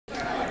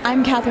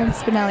I'm Catherine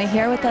Spinelli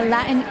here with the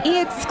Latin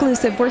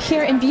exclusive. We're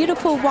here in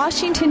beautiful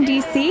Washington,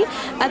 D.C.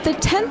 at the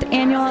 10th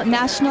Annual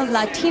National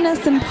Latina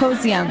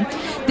Symposium.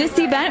 This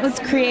event was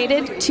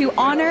created to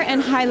honor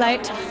and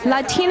highlight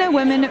Latina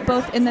women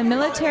both in the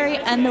military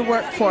and the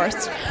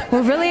workforce.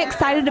 We're really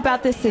excited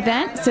about this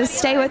event, so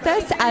stay with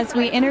us as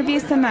we interview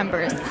some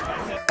members.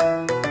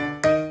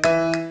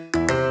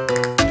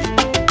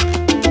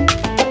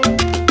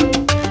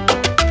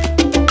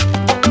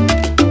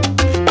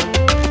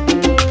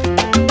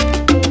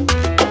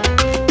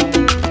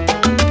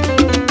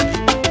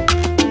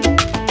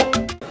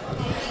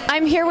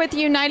 I'm here with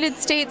United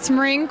States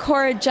Marine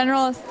Corps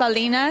General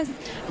Salinas.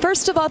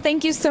 First of all,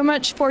 thank you so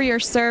much for your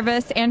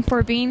service and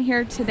for being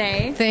here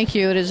today. Thank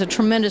you. It is a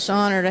tremendous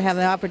honor to have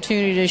the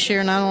opportunity to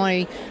share not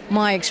only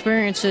my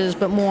experiences,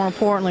 but more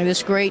importantly,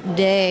 this great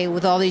day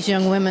with all these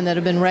young women that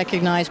have been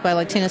recognized by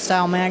Latina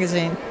Style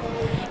magazine.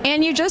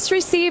 And you just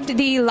received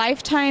the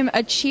Lifetime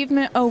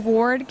Achievement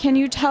Award. Can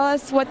you tell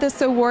us what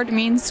this award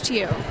means to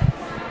you?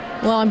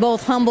 Well, I'm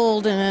both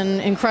humbled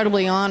and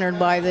incredibly honored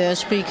by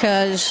this,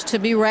 because to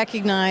be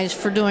recognized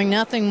for doing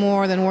nothing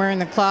more than wearing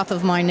the cloth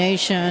of my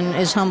nation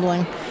is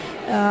humbling.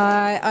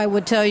 I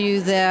would tell you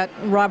that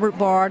Robert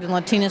Bard and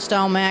Latina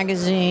Style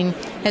magazine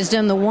has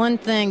done the one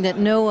thing that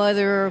no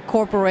other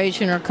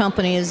corporation or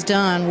company has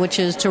done, which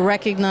is to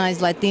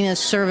recognize Latinas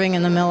serving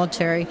in the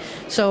military.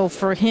 So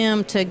for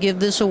him to give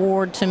this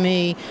award to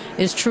me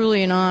is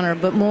truly an honor,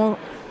 but more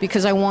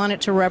because I want it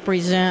to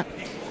represent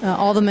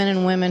all the men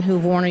and women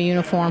who've worn a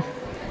uniform.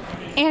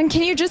 And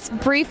can you just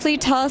briefly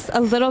tell us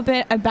a little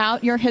bit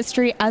about your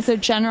history as a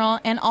general,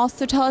 and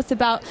also tell us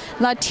about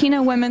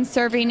Latina women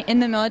serving in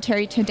the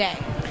military today?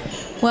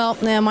 Well,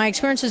 my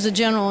experience as a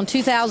general, in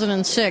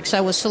 2006,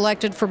 I was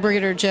selected for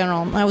Brigadier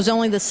General. I was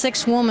only the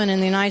 6th woman in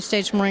the United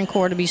States Marine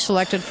Corps to be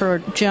selected for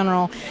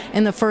General,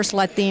 and the first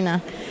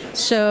Latina.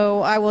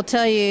 So I will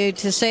tell you,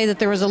 to say that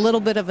there was a little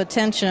bit of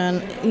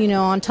attention,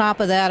 on top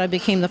of that, I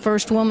became the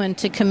first woman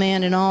to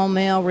command an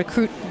all-male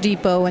recruit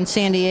depot in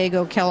San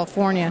Diego,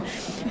 California.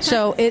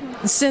 So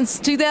since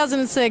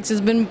 2006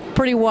 has been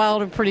pretty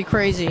wild and pretty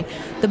crazy.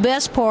 The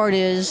best part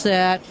is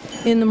that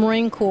in the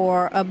Marine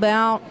Corps,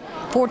 about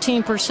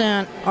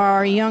 14%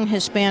 are young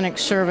Hispanics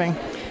serving.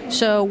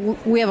 So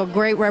we have a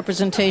great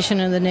representation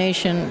in the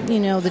nation.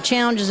 The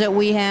challenges that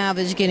we have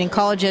is getting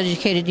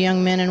college-educated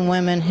young men and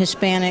women,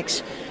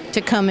 Hispanics, to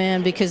come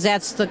in, because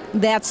that's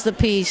the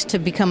piece to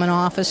become an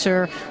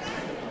officer,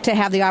 to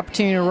have the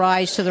opportunity to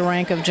rise to the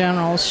rank of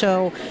general.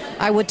 So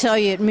I would tell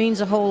you it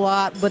means a whole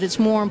lot, but it's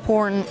more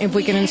important if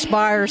we can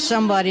inspire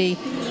somebody,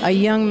 a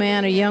young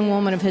man, a young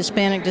woman of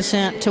Hispanic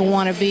descent, to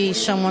want to be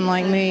someone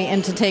like me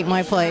and to take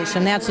my place.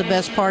 And that's the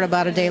best part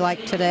about a day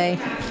like today.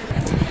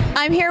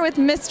 I'm here with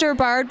Mr.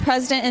 Bard,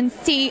 President and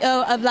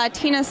CEO of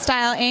Latina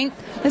Style Inc.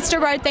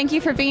 Mr. Bard, thank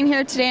you for being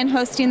here today and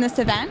hosting this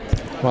event.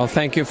 Well,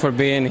 thank you for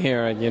being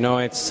here.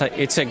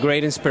 It's a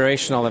great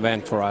inspirational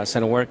event for us,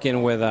 and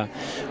working with a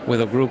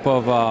group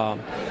of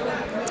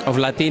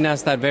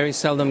Latinas that very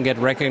seldom get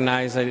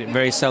recognized,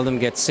 very seldom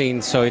get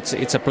seen. So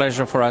it's a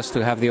pleasure for us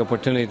to have the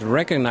opportunity to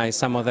recognize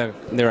some of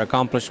their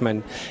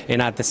accomplishment,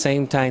 and at the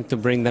same time to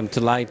bring them to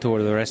light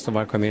to the rest of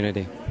our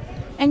community.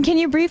 And can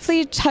you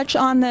briefly touch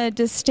on the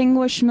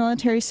Distinguished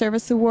Military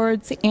Service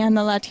Awards and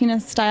the Latina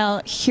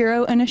Style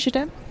Hero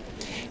Initiative?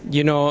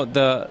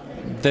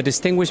 The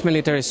Distinguished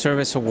Military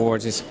Service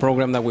Awards is a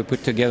program that we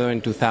put together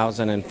in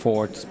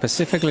 2004,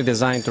 specifically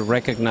designed to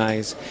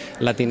recognize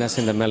Latinas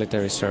in the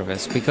military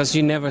service, because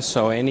you never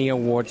saw any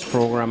awards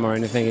program or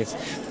anything.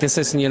 This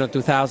is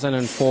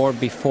 2004,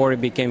 before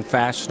it became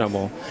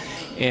fashionable.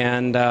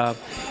 And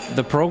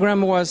the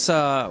program was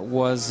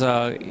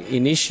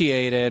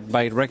initiated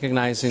by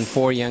recognizing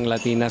 4 young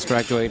Latinas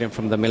graduating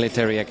from the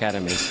military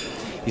academies.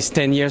 It's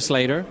 10 years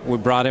later. We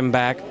brought them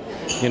back.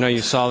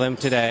 You saw them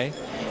today.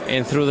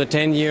 And through the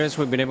 10 years,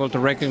 we've been able to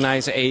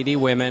recognize 80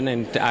 women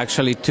and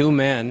actually 2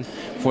 men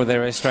for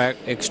their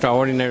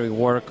extraordinary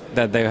work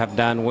that they have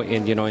done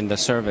in the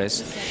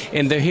service.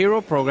 And the Hero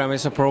Program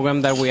is a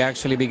program that we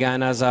actually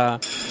began as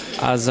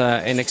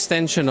an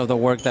extension of the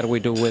work that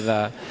we do with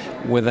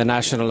the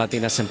National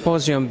Latina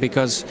Symposium,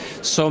 because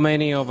so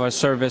many of our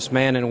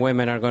servicemen and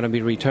women are going to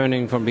be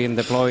returning from being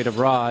deployed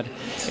abroad,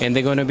 and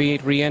they're going to be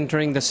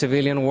re-entering the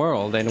civilian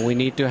world, and we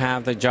need to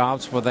have the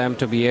jobs for them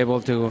to be able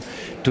to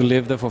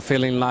live the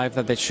fulfilling life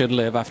that they should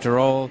live. After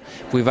all,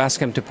 we've asked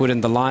them to put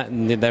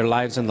their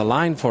lives in the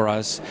line for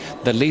us.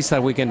 The least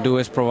that we can do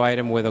is provide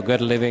them with a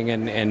good living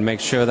and make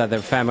sure that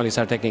their families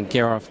are taken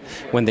care of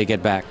when they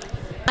get back.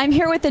 I'm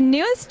here with the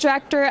newest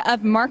Director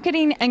of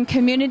Marketing and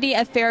Community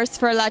Affairs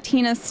for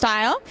Latina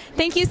Style.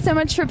 Thank you so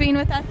much for being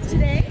with us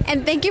today.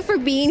 And thank you for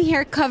being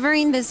here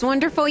covering this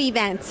wonderful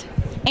event.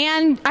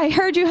 And I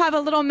heard you have a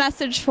little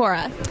message for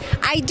us.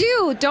 I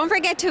do. Don't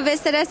forget to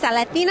visit us at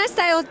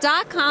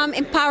latinastyle.com,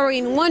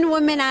 empowering one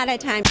woman at a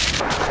time.